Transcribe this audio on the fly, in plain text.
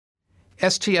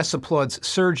STS applauds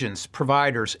surgeons,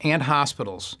 providers, and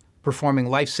hospitals performing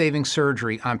life-saving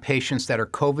surgery on patients that are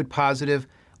COVID positive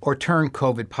or turn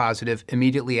COVID positive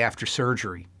immediately after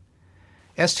surgery.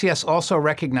 STS also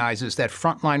recognizes that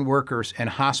frontline workers and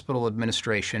hospital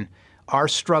administration are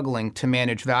struggling to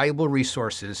manage valuable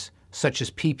resources such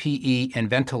as PPE and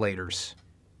ventilators.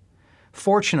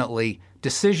 Fortunately,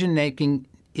 decision-making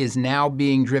is now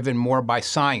being driven more by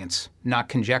science, not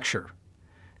conjecture.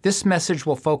 This message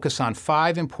will focus on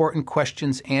 5 important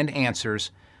questions and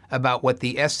answers about what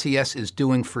the STS is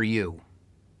doing for you.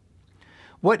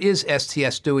 What is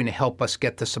STS doing to help us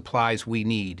get the supplies we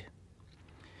need?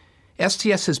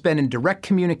 STS has been in direct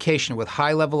communication with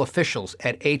high-level officials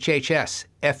at HHS,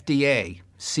 FDA,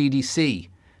 CDC,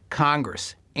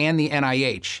 Congress, and the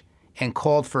NIH, and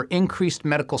called for increased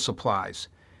medical supplies,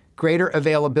 greater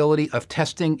availability of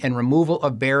testing and removal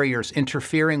of barriers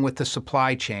interfering with the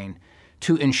supply chain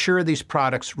to ensure these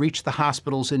products reach the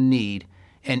hospitals in need,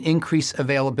 and increase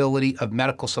availability of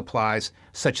medical supplies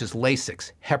such as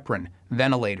Lasix, heparin,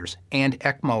 ventilators, and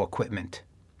ECMO equipment.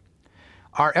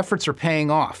 Our efforts are paying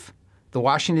off. The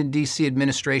Washington, D.C.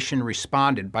 administration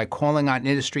responded by calling on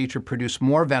industry to produce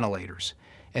more ventilators,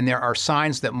 and there are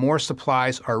signs that more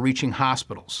supplies are reaching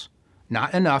hospitals.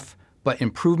 Not enough, but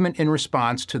improvement in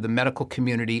response to the medical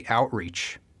community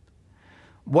outreach.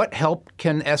 What help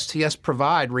can STS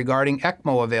provide regarding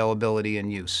ECMO availability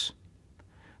and use?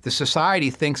 The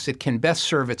Society thinks it can best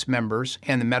serve its members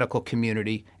and the medical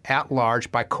community at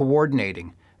large by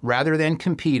coordinating, rather than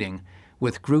competing,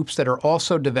 with groups that are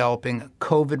also developing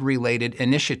COVID-related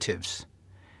initiatives.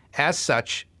 As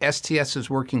such, STS is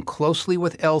working closely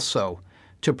with ELSO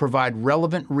to provide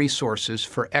relevant resources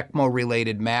for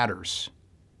ECMO-related matters.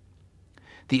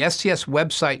 The STS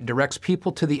website directs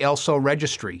people to the ELSO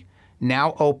registry,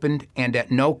 now opened and at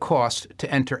no cost,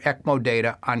 to enter ECMO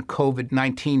data on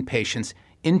COVID-19 patients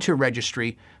into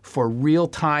registry for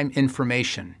real-time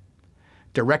information,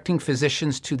 directing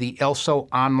physicians to the ELSO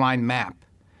online map,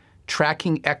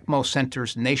 tracking ECMO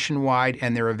centers nationwide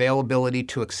and their availability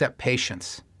to accept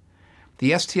patients.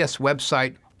 The STS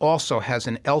website also has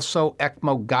an ELSO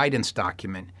ECMO guidance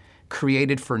document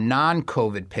created for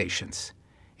non-COVID patients,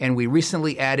 and we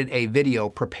recently added a video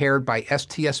prepared by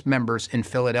STS members in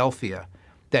Philadelphia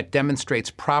that demonstrates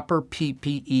proper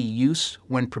PPE use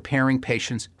when preparing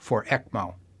patients for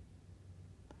ECMO.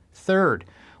 Third,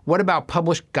 what about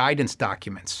published guidance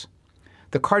documents?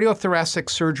 The cardiothoracic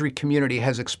surgery community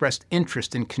has expressed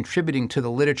interest in contributing to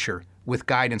the literature with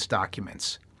guidance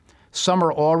documents. Some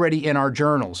are already in our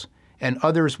journals, and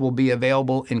others will be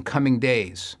available in coming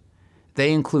days.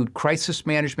 They include crisis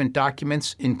management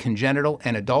documents in congenital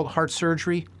and adult heart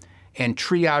surgery and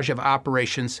triage of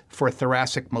operations for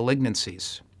thoracic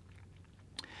malignancies.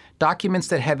 Documents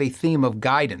that have a theme of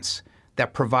guidance,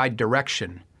 that provide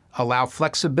direction, allow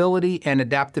flexibility and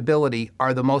adaptability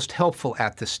are the most helpful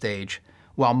at this stage,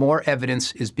 while more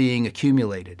evidence is being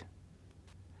accumulated.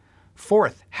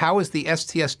 Fourth, how is the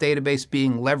STS database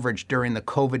being leveraged during the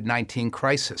COVID-19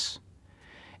 crisis?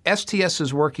 STS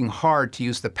is working hard to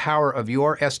use the power of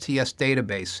your STS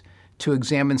database to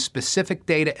examine specific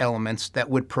data elements that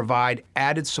would provide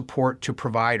added support to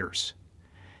providers.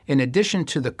 In addition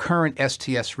to the current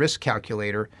STS risk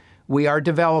calculator, we are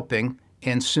developing,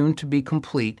 and soon to be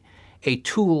complete, a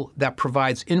tool that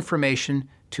provides information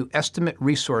to estimate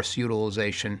resource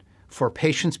utilization for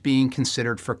patients being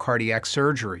considered for cardiac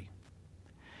surgery.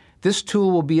 This tool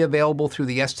will be available through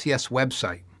the STS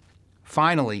website.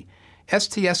 Finally,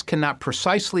 STS cannot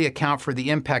precisely account for the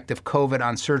impact of COVID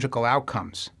on surgical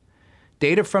outcomes.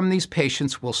 Data from these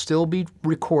patients will still be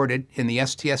recorded in the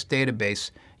STS database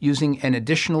using an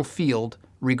additional field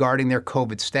regarding their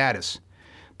COVID status.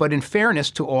 But in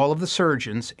fairness to all of the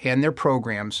surgeons and their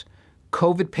programs,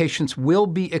 COVID patients will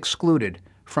be excluded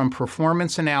from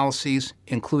performance analyses,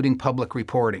 including public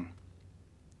reporting.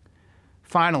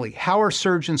 Finally, how are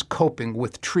surgeons coping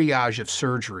with triage of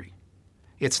surgery?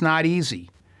 It's not easy.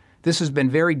 This has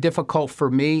been very difficult for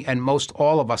me and most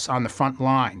all of us on the front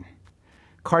line.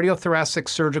 Cardiothoracic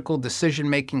surgical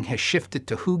decision-making has shifted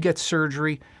to who gets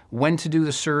surgery, when to do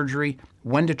the surgery,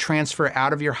 when to transfer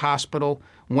out of your hospital,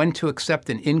 when to accept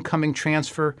an incoming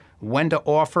transfer, when to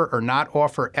offer or not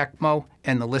offer ECMO,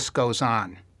 and the list goes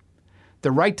on.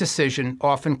 The right decision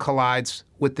often collides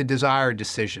with the desired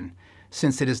decision,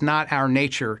 since it is not our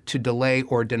nature to delay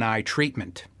or deny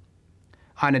treatment.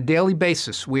 On a daily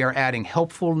basis, we are adding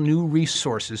helpful new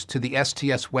resources to the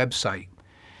STS website.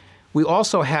 We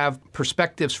also have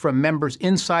perspectives from members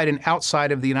inside and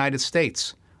outside of the United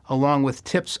States, along with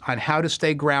tips on how to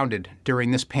stay grounded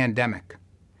during this pandemic.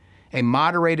 A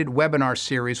moderated webinar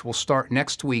series will start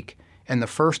next week and the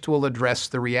first will address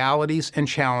the realities and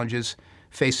challenges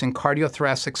facing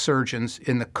cardiothoracic surgeons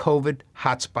in the COVID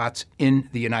hotspots in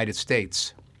the United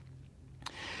States.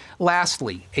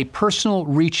 Lastly, a personal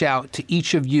reach out to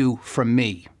each of you from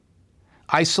me.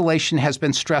 Isolation has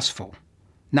been stressful.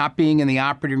 Not being in the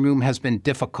operating room has been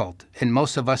difficult, and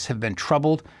most of us have been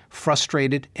troubled,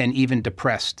 frustrated, and even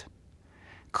depressed.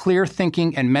 Clear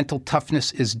thinking and mental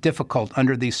toughness is difficult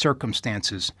under these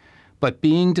circumstances, but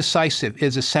being decisive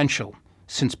is essential,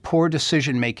 since poor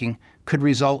decision-making could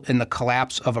result in the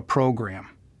collapse of a program.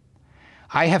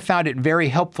 I have found it very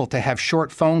helpful to have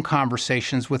short phone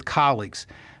conversations with colleagues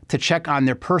to check on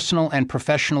their personal and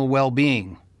professional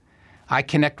well-being. I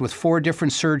connect with 4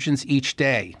 different surgeons each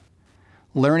day.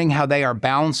 Learning how they are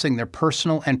balancing their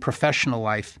personal and professional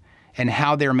life and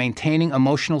how they're maintaining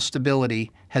emotional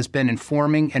stability has been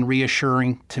informing and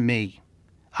reassuring to me.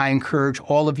 I encourage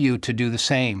all of you to do the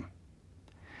same.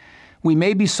 We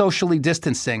may be socially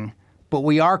distancing, but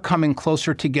we are coming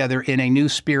closer together in a new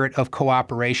spirit of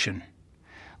cooperation.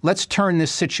 Let's turn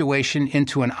this situation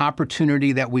into an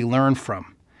opportunity that we learn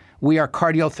from. We are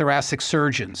cardiothoracic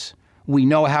surgeons. We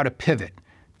know how to pivot,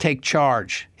 take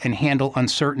charge, and handle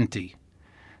uncertainty.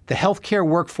 The healthcare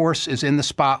workforce is in the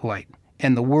spotlight,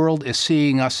 and the world is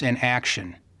seeing us in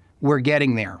action. We're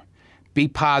getting there. Be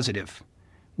positive.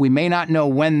 We may not know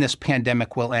when this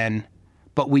pandemic will end,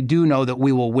 but we do know that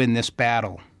we will win this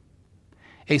battle.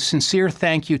 A sincere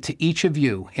thank you to each of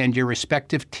you and your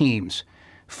respective teams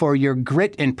for your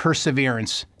grit and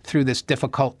perseverance through this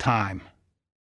difficult time.